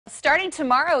Starting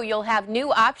tomorrow, you'll have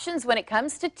new options when it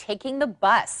comes to taking the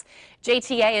bus.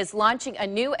 JTA is launching a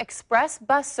new express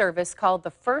bus service called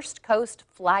the First Coast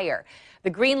Flyer. The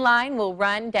Green Line will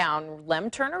run down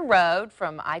Lem Turner Road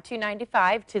from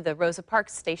I-295 to the Rosa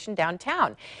Parks station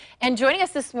downtown. And joining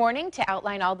us this morning to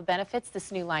outline all the benefits this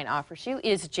new line offers you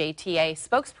is JTA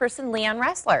spokesperson Leigh Ann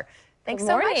Raster. Thanks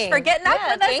so much for getting up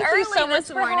with us early this morning. Thank you so much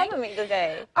for having me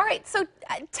today. All right, so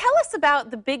tell us about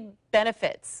the big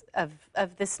benefits of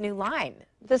this new line.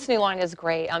 This new line is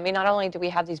great. I mean, not only do we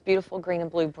have these beautiful green and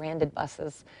blue branded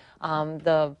buses,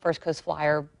 the First Coast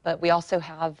Flyer, but we also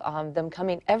have them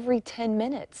coming every 10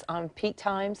 minutes on peak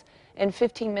times and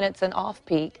 15 minutes in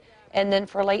off-peak. And then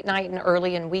for late night and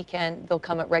early and weekend, they'll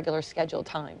come at regular scheduled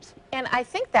times. And I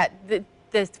think that the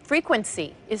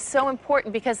frequency is so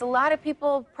important because a lot of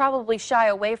people probably shy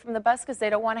away from the bus because they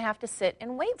don't want to have to sit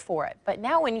and wait for it. But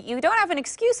now when you don't have an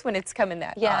excuse when it's coming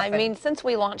that often. I mean, since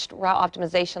we launched route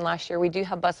optimization last year, we do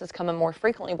have buses coming more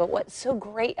frequently. But what's so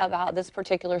great about this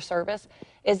particular service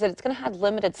is that it's going to have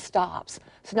limited stops.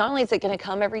 So not only is it going to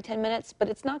come every 10 minutes, but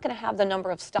it's not going to have the number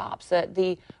of stops that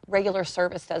the regular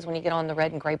service does when you get on the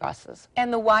red and gray buses.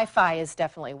 And the Wi-Fi is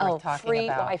definitely worth talking about. Free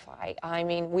Wi-Fi. I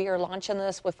mean, we are launching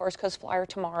this with First Coast Flyer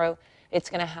tomorrow. It's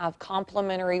going to have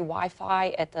complimentary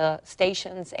Wi-Fi at the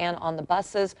stations and on the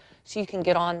buses, so you can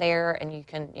get on there and you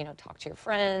can, talk to your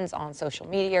friends on social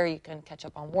media. You can catch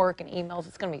up on work and emails.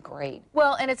 It's going to be great.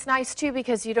 Well, and it's nice too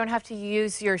because you don't have to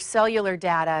use your cellular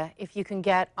data if you can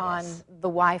get on the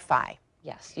Wi-Fi.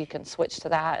 Yes, you can switch to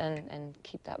that and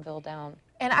keep that bill down.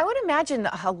 And I would imagine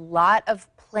a lot of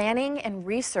planning and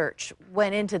research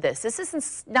went into this. This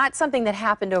is not something that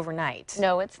happened overnight.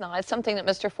 No, it's not. It's something that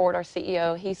Mr. Ford, our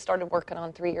CEO, he started working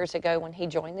on 3 years ago when he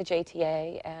joined the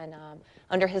JTA. And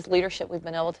under his leadership, we've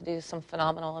been able to do some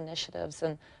phenomenal initiatives.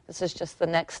 And this is just the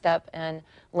next step in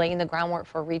laying the groundwork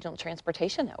for a regional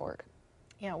transportation network.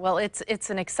 Yeah, well, it's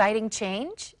an exciting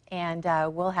change, and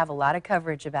we'll have a lot of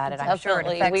coverage about it.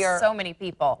 Definitely. I'm sure it affects so many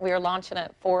people. We are launching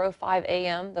at 4:05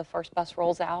 a.m. The first bus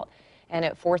rolls out, and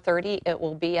at 4:30 it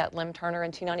will be at Lem Turner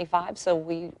and 295. So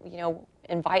we,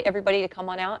 invite everybody to come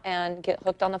on out and get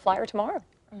hooked on the Flyer tomorrow.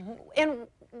 Mm-hmm. And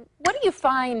what do you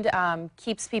find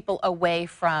keeps people away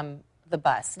from the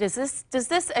bus? Does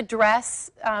this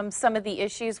address some of the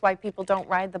issues why people don't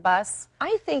ride the bus?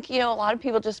 I think, a lot of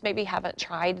people just maybe haven't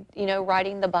tried,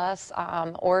 riding the bus,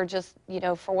 or just,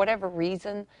 for whatever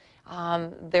reason,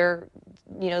 they're,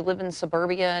 live in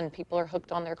suburbia and people are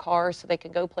hooked on their cars so they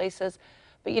can go places.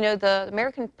 But, the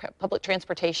American Public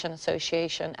Transportation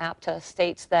Association, APTA,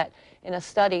 states that in a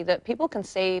study that people can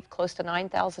save close to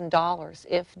 $9,000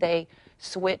 if they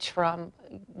switch from,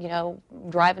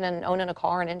 driving and owning a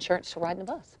car and insurance to riding a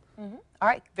bus. Mm-hmm. All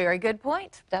right, very good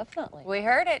point. Definitely. We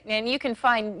heard it. And you can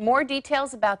find more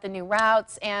details about the new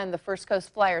routes and the First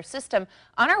Coast Flyer system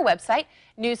on our website,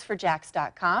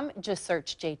 newsforjax.com. Just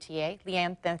search JTA. Leigh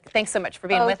Ann, thanks so much for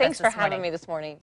being with us this morning. Thanks for having me this morning.